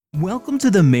Welcome to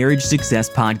the Marriage Success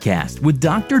Podcast with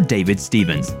Dr. David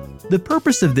Stevens. The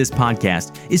purpose of this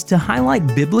podcast is to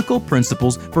highlight biblical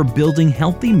principles for building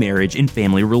healthy marriage and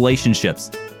family relationships.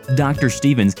 Dr.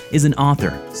 Stevens is an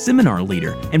author, seminar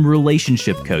leader, and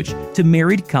relationship coach to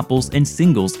married couples and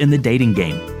singles in the dating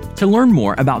game. To learn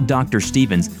more about Dr.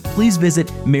 Stevens, please visit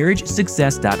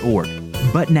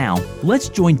marriagesuccess.org. But now, let's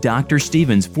join Dr.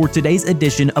 Stevens for today's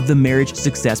edition of the Marriage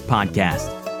Success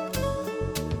Podcast.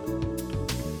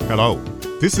 Hello,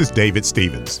 this is David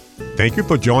Stevens. Thank you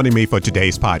for joining me for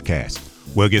today's podcast.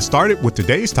 We'll get started with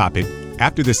today's topic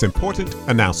after this important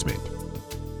announcement.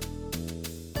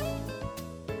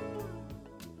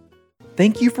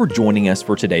 Thank you for joining us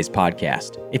for today's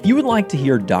podcast. If you would like to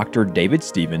hear Dr. David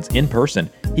Stevens in person,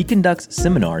 he conducts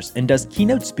seminars and does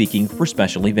keynote speaking for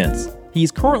special events. He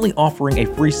is currently offering a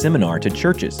free seminar to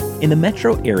churches in the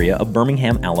metro area of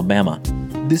Birmingham, Alabama.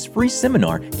 This free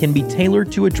seminar can be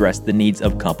tailored to address the needs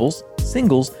of couples,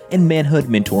 singles, and manhood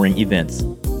mentoring events.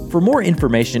 For more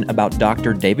information about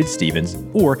Dr. David Stevens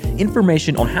or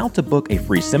information on how to book a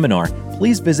free seminar,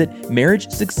 please visit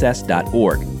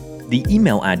marriagesuccess.org. The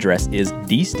email address is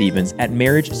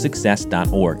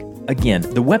dstevens@marriagesuccess.org. Again,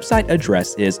 the website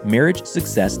address is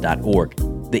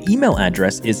marriagesuccess.org. The email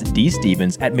address is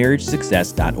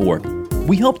dstevens@marriagesuccess.org.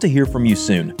 We hope to hear from you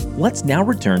soon. Let's now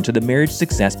return to the Marriage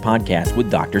Success Podcast with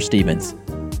Dr. Stevens.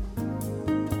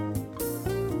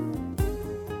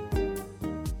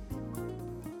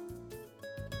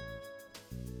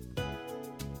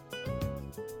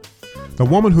 The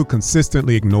woman who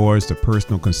consistently ignores the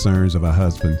personal concerns of her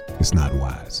husband is not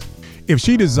wise. If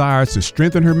she desires to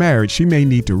strengthen her marriage, she may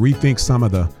need to rethink some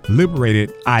of the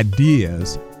liberated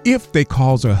ideas if they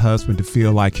cause her husband to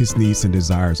feel like his needs and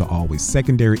desires are always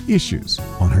secondary issues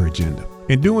on her agenda.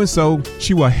 In doing so,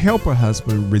 she will help her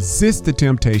husband resist the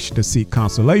temptation to seek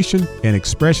consolation and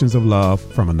expressions of love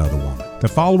from another woman. The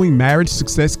following marriage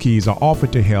success keys are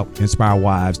offered to help inspire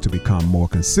wives to become more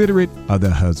considerate of their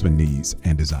husband's needs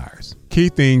and desires. Key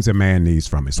things a man needs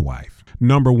from his wife.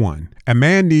 Number 1, a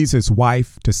man needs his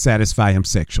wife to satisfy him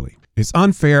sexually. It's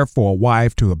unfair for a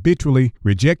wife to habitually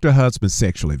reject her husband's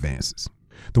sexual advances.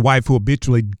 The wife who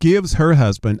habitually gives her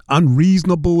husband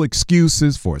unreasonable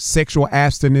excuses for sexual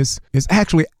abstinence is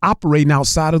actually operating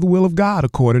outside of the will of God,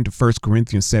 according to 1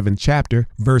 Corinthians 7 chapter,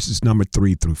 verses number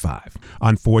 3 through 5.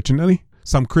 Unfortunately,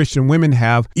 some Christian women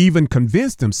have even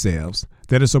convinced themselves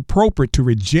that it's appropriate to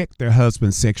reject their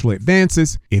husband's sexual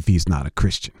advances if he's not a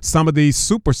Christian. Some of these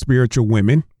super spiritual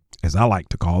women, as I like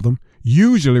to call them,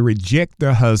 usually reject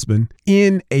their husband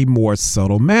in a more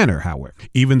subtle manner, however.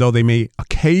 Even though they may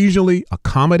occasionally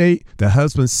accommodate their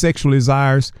husband's sexual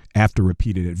desires after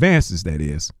repeated advances, that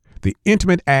is, the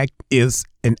intimate act is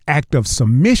an act of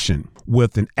submission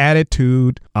with an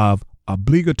attitude of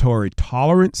obligatory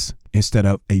tolerance instead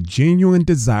of a genuine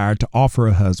desire to offer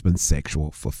a husband sexual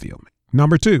fulfillment.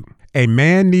 Number 2, a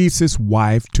man needs his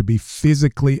wife to be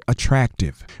physically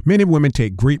attractive. Many women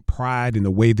take great pride in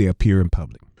the way they appear in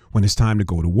public. When it's time to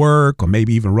go to work or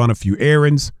maybe even run a few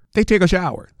errands, they take a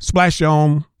shower, splash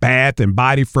on bath and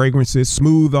body fragrances,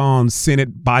 smooth on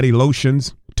scented body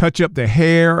lotions, touch up their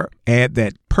hair, add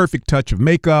that perfect touch of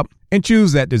makeup, and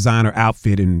choose that designer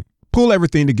outfit and pull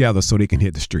everything together so they can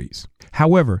hit the streets.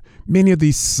 However, many of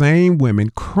these same women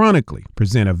chronically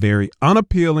present a very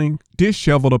unappealing,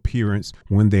 disheveled appearance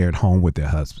when they're at home with their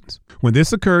husbands. When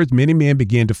this occurs, many men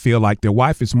begin to feel like their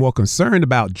wife is more concerned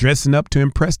about dressing up to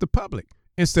impress the public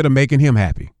instead of making him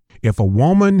happy. If a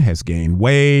woman has gained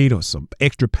weight or some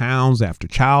extra pounds after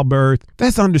childbirth,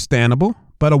 that's understandable,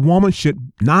 but a woman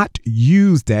should not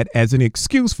use that as an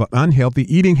excuse for unhealthy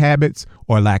eating habits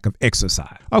or lack of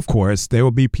exercise. Of course, there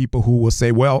will be people who will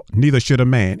say, well, neither should a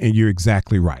man, and you're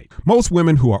exactly right. Most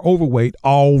women who are overweight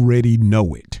already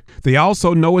know it. They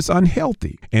also know it's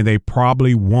unhealthy, and they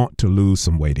probably want to lose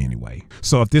some weight anyway.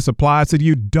 So if this applies to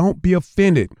you, don't be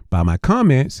offended by my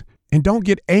comments, and don't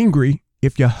get angry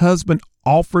if your husband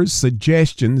offers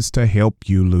suggestions to help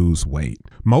you lose weight.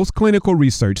 Most clinical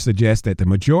research suggests that the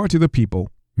majority of the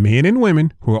people, men and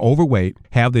women who are overweight,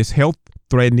 have this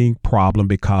health-threatening problem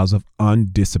because of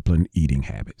undisciplined eating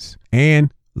habits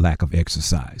and lack of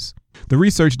exercise. The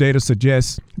research data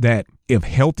suggests that if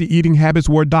healthy eating habits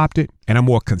were adopted and a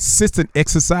more consistent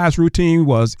exercise routine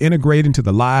was integrated into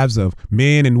the lives of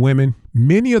men and women,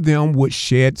 many of them would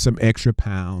shed some extra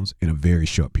pounds in a very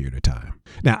short period of time.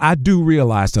 Now, I do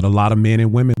realize that a lot of men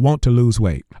and women want to lose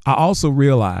weight. I also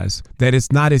realize that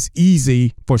it's not as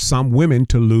easy for some women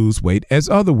to lose weight as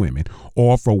other women,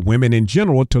 or for women in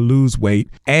general to lose weight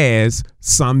as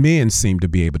some men seem to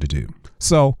be able to do.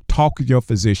 So talk with your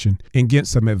physician and get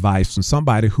some advice from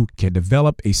somebody who can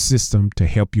develop a system to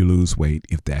help you lose weight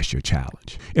if that's your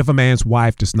challenge. If a man's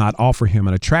wife does not offer him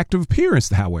an attractive appearance,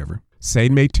 however,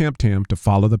 Satan may tempt him to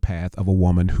follow the path of a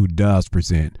woman who does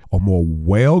present a more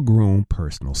well-groomed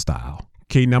personal style.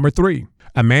 Key number 3,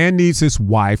 a man needs his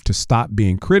wife to stop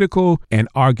being critical and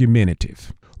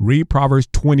argumentative. Read Proverbs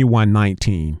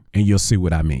 21:19 and you'll see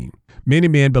what I mean. Many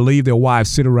men believe their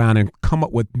wives sit around and come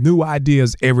up with new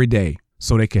ideas every day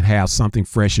so they can have something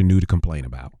fresh and new to complain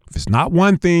about. If it's not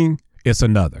one thing, it's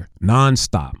another,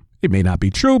 nonstop. It may not be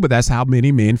true, but that's how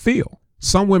many men feel.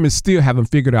 Some women still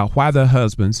haven't figured out why their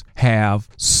husbands have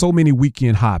so many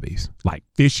weekend hobbies like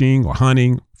fishing or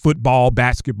hunting, football,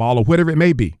 basketball, or whatever it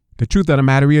may be. The truth of the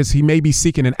matter is he may be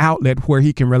seeking an outlet where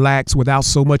he can relax without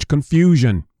so much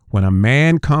confusion. When a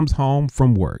man comes home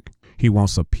from work, he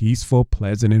wants a peaceful,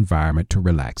 pleasant environment to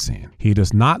relax in. He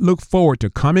does not look forward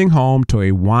to coming home to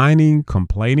a whining,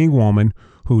 complaining woman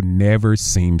who never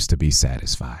seems to be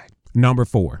satisfied. Number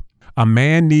 4, a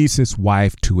man needs his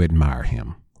wife to admire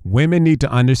him. Women need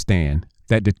to understand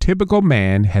that the typical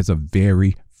man has a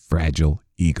very fragile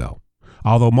ego.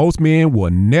 Although most men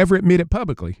will never admit it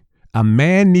publicly, a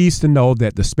man needs to know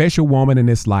that the special woman in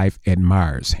his life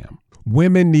admires him.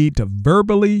 Women need to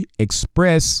verbally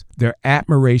express their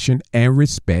admiration and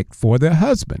respect for their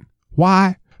husband.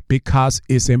 Why? Because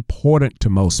it's important to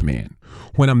most men.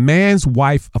 When a man's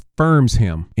wife affirms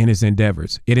him in his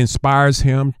endeavors, it inspires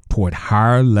him toward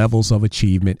higher levels of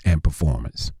achievement and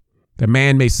performance. The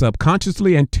man may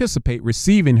subconsciously anticipate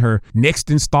receiving her next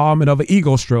installment of an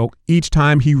ego stroke each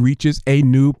time he reaches a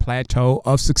new plateau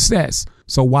of success.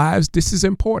 So wives, this is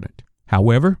important.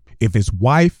 However, if his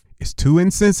wife is too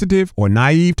insensitive or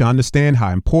naive to understand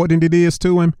how important it is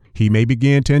to him, he may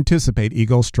begin to anticipate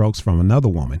ego strokes from another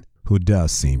woman who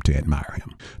does seem to admire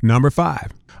him. Number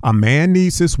 5, a man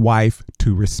needs his wife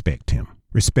to respect him.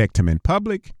 Respect him in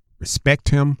public, respect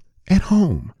him at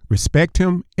home. Respect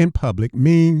him in public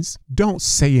means don't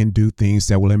say and do things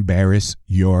that will embarrass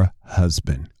your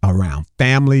husband around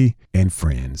family and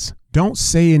friends. Don't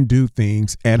say and do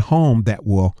things at home that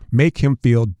will make him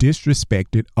feel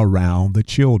disrespected around the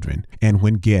children and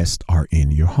when guests are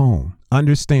in your home.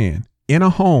 Understand, in a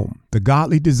home, the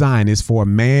godly design is for a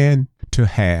man to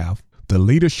have the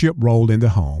leadership role in the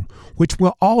home, which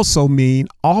will also mean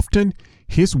often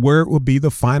his word will be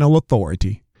the final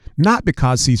authority. Not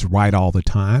because he's right all the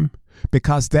time,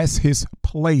 because that's his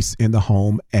place in the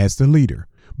home as the leader.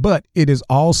 But it is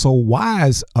also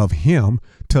wise of him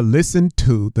to listen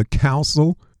to the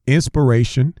counsel,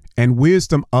 inspiration, and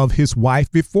wisdom of his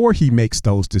wife before he makes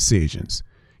those decisions.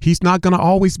 He's not going to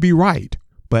always be right,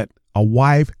 but a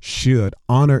wife should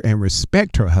honor and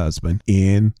respect her husband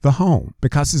in the home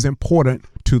because it's important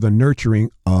to the nurturing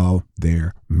of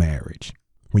their marriage.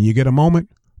 When you get a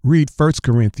moment, read 1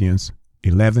 Corinthians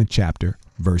 11th chapter,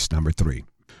 verse number 3.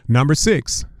 Number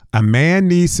 6, a man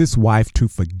needs his wife to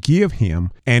forgive him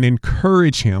and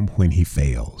encourage him when he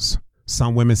fails.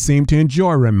 Some women seem to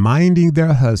enjoy reminding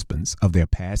their husbands of their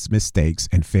past mistakes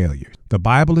and failures. The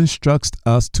Bible instructs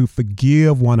us to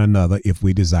forgive one another if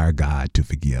we desire God to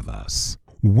forgive us.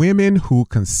 Women who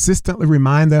consistently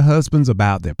remind their husbands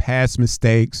about their past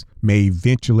mistakes may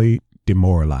eventually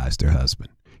demoralize their husband.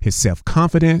 His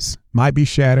self-confidence might be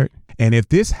shattered. And if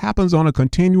this happens on a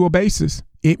continual basis,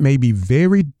 it may be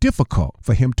very difficult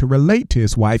for him to relate to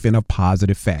his wife in a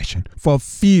positive fashion for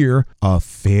fear of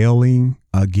failing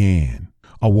again.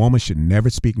 A woman should never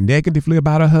speak negatively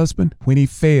about her husband when he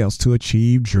fails to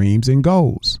achieve dreams and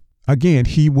goals. Again,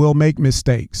 he will make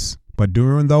mistakes. But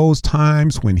during those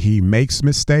times when he makes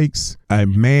mistakes, a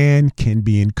man can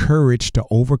be encouraged to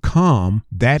overcome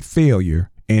that failure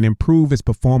and improve his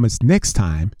performance next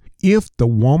time if the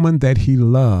woman that he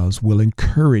loves will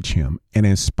encourage him and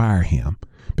inspire him.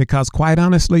 Because quite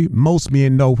honestly, most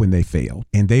men know when they fail,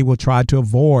 and they will try to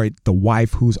avoid the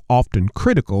wife who's often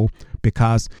critical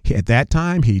because at that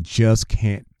time he just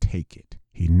can't take it.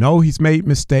 He knows he's made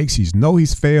mistakes, he knows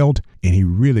he's failed, and he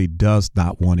really does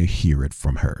not want to hear it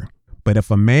from her. But if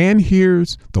a man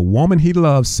hears the woman he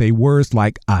loves say words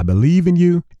like, "I believe in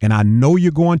you, and I know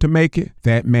you're going to make it,"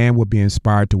 that man will be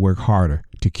inspired to work harder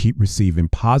to keep receiving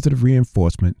positive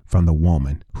reinforcement from the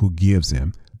woman who gives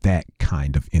him that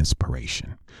kind of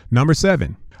inspiration. Number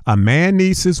 7, A man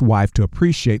needs his wife to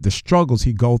appreciate the struggles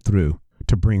he go through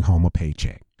to bring home a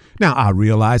paycheck. Now, I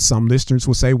realize some listeners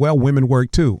will say, well, women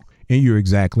work too. And you're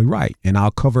exactly right. And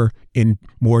I'll cover in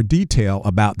more detail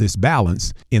about this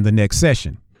balance in the next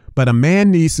session. But a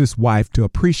man needs his wife to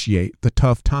appreciate the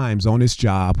tough times on his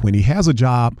job. When he has a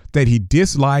job that he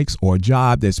dislikes or a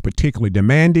job that's particularly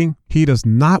demanding, he does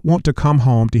not want to come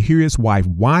home to hear his wife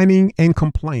whining and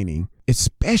complaining,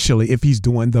 especially if he's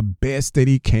doing the best that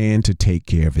he can to take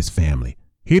care of his family.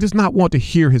 He does not want to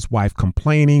hear his wife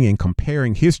complaining and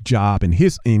comparing his job and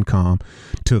his income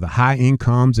to the high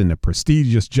incomes and the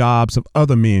prestigious jobs of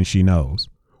other men she knows.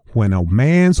 When a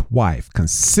man's wife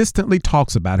consistently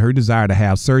talks about her desire to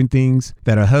have certain things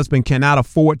that her husband cannot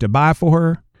afford to buy for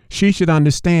her, she should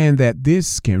understand that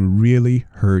this can really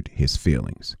hurt his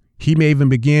feelings. He may even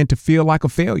begin to feel like a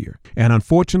failure. And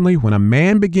unfortunately, when a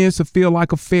man begins to feel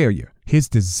like a failure, his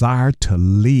desire to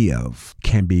live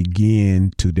can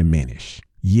begin to diminish.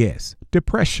 Yes,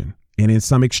 depression, and in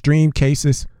some extreme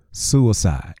cases,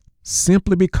 suicide,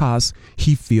 simply because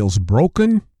he feels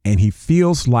broken and he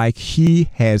feels like he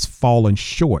has fallen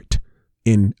short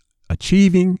in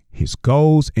achieving his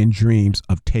goals and dreams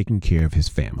of taking care of his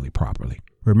family properly.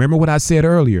 Remember what I said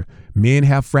earlier, men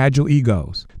have fragile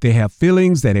egos. They have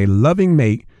feelings that a loving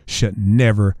mate should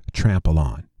never trample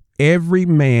on. Every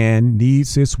man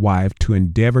needs his wife to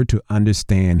endeavor to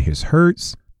understand his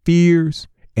hurts, fears,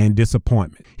 and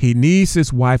disappointment. He needs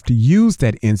his wife to use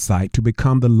that insight to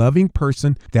become the loving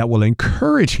person that will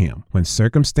encourage him when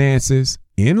circumstances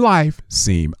in life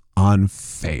seem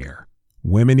unfair.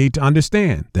 Women need to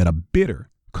understand that a bitter,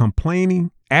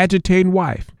 complaining, agitating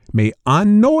wife may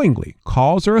unknowingly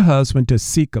cause her husband to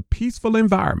seek a peaceful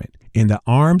environment in the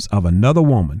arms of another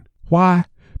woman. Why?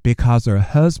 Because her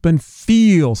husband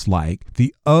feels like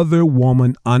the other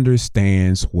woman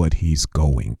understands what he's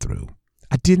going through.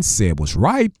 I didn't say it was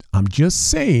right. I'm just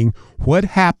saying what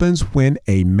happens when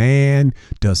a man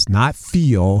does not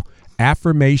feel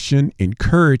affirmation,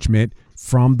 encouragement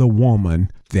from the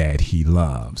woman that he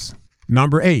loves.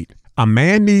 Number 8, a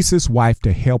man needs his wife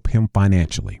to help him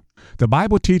financially. The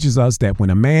Bible teaches us that when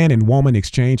a man and woman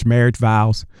exchange marriage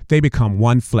vows, they become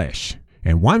one flesh.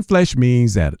 And one flesh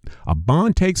means that a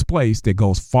bond takes place that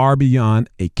goes far beyond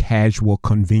a casual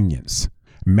convenience.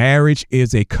 Marriage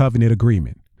is a covenant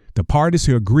agreement. The parties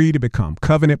who agree to become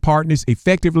covenant partners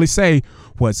effectively say,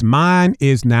 what's mine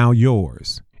is now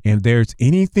yours. And if there's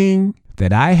anything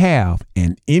that I have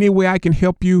and any way I can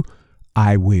help you,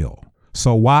 I will.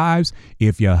 So wives,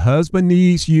 if your husband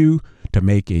needs you to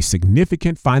make a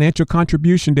significant financial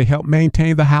contribution to help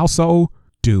maintain the household,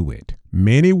 do it.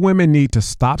 Many women need to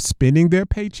stop spending their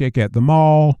paycheck at the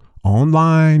mall,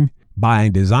 online,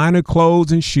 buying designer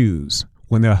clothes and shoes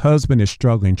when their husband is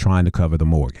struggling trying to cover the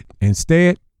mortgage.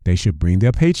 Instead, they should bring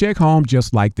their paycheck home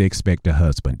just like they expect a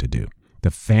husband to do. The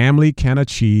family can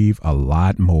achieve a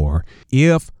lot more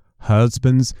if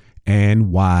husbands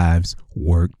and wives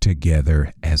work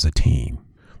together as a team.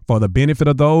 For the benefit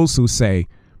of those who say,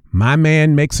 my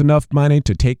man makes enough money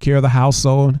to take care of the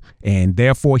household and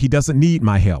therefore he doesn't need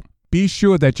my help. Be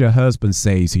sure that your husband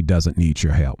says he doesn't need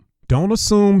your help. Don't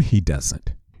assume he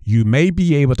doesn't. You may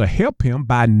be able to help him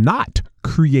by not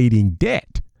creating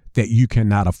debt that you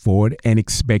cannot afford and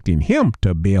expecting him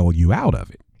to bail you out of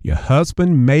it. Your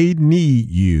husband may need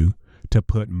you to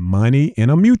put money in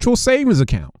a mutual savings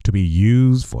account to be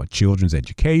used for children's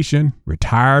education,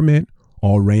 retirement,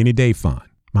 or rainy day fund.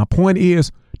 My point is,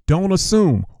 don't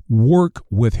assume, work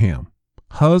with him.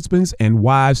 Husbands and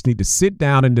wives need to sit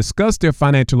down and discuss their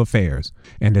financial affairs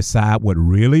and decide what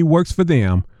really works for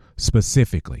them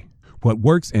specifically. What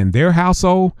works in their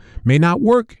household may not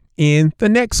work in the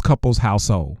next couple's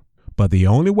household. But the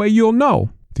only way you'll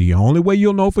know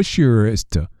for sure is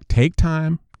to take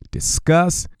time,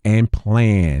 discuss, and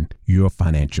plan your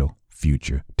financial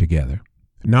future together.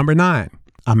 Number 9,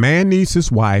 a man needs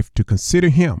his wife to consider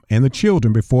him and the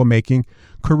children before making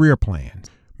career plans.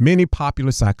 Many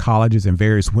popular psychologists and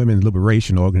various women's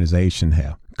liberation organizations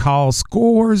have caused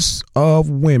scores of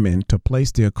women to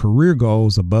place their career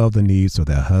goals above the needs of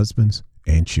their husbands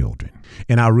and children.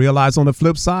 And I realize on the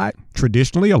flip side,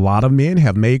 traditionally, a lot of men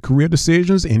have made career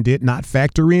decisions and did not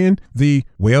factor in the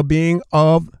well-being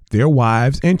of their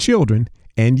wives and children.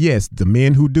 And yes, the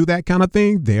men who do that kind of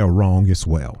thing, they are wrong as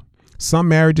well. Some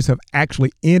marriages have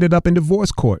actually ended up in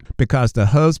divorce court because the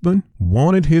husband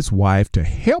wanted his wife to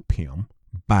help him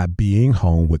by being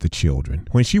home with the children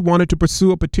when she wanted to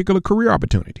pursue a particular career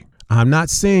opportunity. I'm not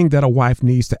saying that a wife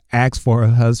needs to ask for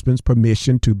her husband's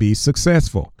permission to be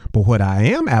successful, but what I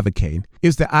am advocating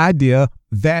is the idea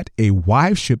that a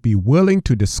wife should be willing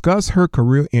to discuss her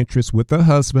career interests with her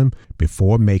husband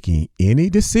before making any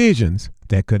decisions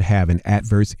that could have an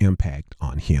adverse impact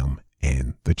on him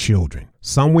and the children.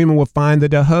 Some women will find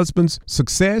that their husband's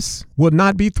success will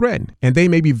not be threatened, and they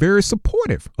may be very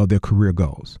supportive of their career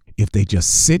goals. If they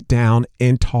just sit down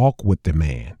and talk with the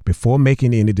man before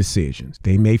making any decisions,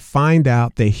 they may find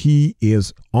out that he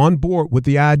is on board with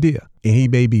the idea, and he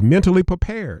may be mentally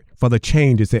prepared for the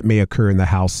changes that may occur in the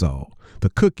household. The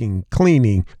cooking,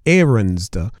 cleaning, errands,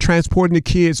 the transporting the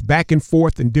kids back and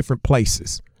forth in different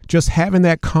places. Just having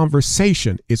that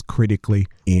conversation is critically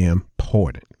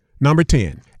important. Number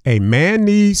 10, a man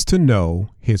needs to know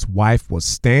his wife will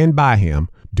stand by him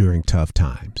during tough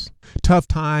times. Tough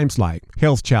times like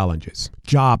health challenges,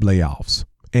 job layoffs,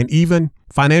 and even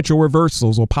financial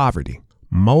reversals or poverty.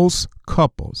 Most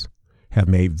couples have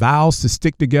made vows to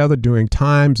stick together during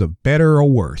times of better or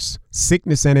worse,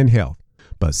 sickness and in health.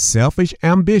 But selfish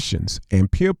ambitions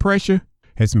and peer pressure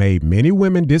has made many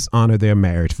women dishonor their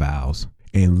marriage vows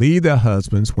and leave their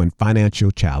husbands when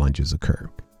financial challenges occur.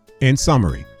 In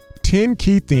summary, 10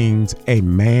 key things a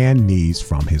man needs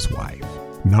from his wife.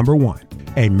 Number 1,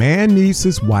 a man needs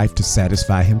his wife to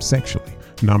satisfy him sexually.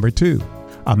 Number 2,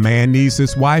 a man needs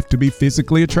his wife to be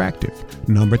physically attractive.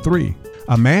 Number 3,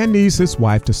 a man needs his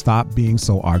wife to stop being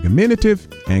so argumentative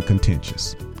and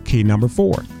contentious. Key number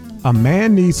 4, a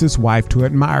man needs his wife to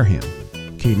admire him.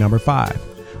 Key number 5,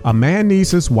 a man needs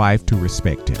his wife to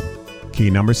respect him. Key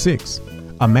number 6,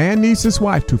 a man needs his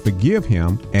wife to forgive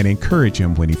him and encourage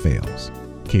him when he fails.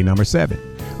 Key number 7,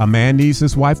 a man needs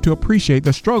his wife to appreciate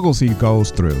the struggles he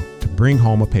goes through to bring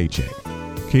home a paycheck.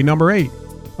 Key number 8,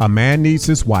 a man needs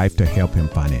his wife to help him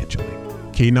financially.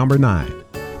 Key number 9,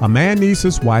 a man needs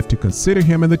his wife to consider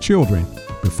him and the children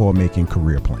before making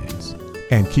career plans.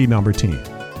 And key number 10,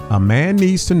 a man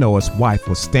needs to know his wife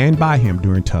will stand by him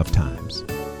during tough times,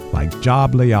 like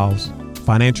job layoffs,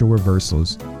 financial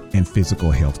reversals, and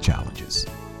physical health challenges.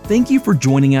 Thank you for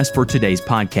joining us for today's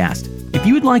podcast. If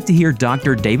you would like to hear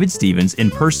Dr. David Stevens in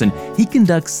person, he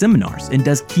conducts seminars and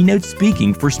does keynote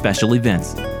speaking for special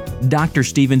events. Dr.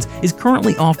 Stevens is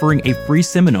currently offering a free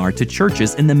seminar to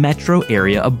churches in the metro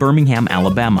area of Birmingham,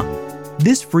 Alabama.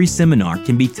 This free seminar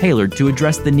can be tailored to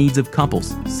address the needs of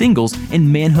couples, singles,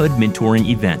 and manhood mentoring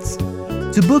events.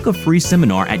 To book a free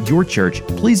seminar at your church,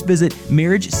 please visit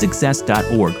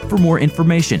marriagesuccess.org for more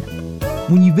information.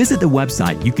 When you visit the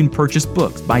website, you can purchase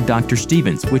books by Dr.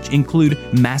 Stevens, which include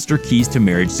Master Keys to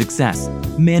Marriage Success,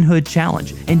 Manhood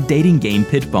Challenge, and Dating Game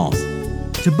Pitfalls.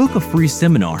 To book a free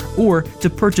seminar or to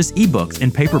purchase ebooks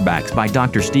and paperbacks by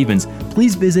Dr. Stevens,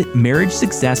 please visit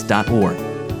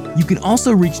marriagesuccess.org. You can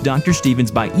also reach Dr.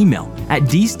 Stevens by email at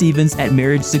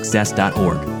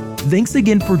dstevens@marriagesuccess.org. Thanks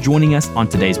again for joining us on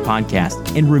today's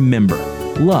podcast, and remember,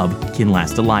 love can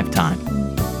last a lifetime.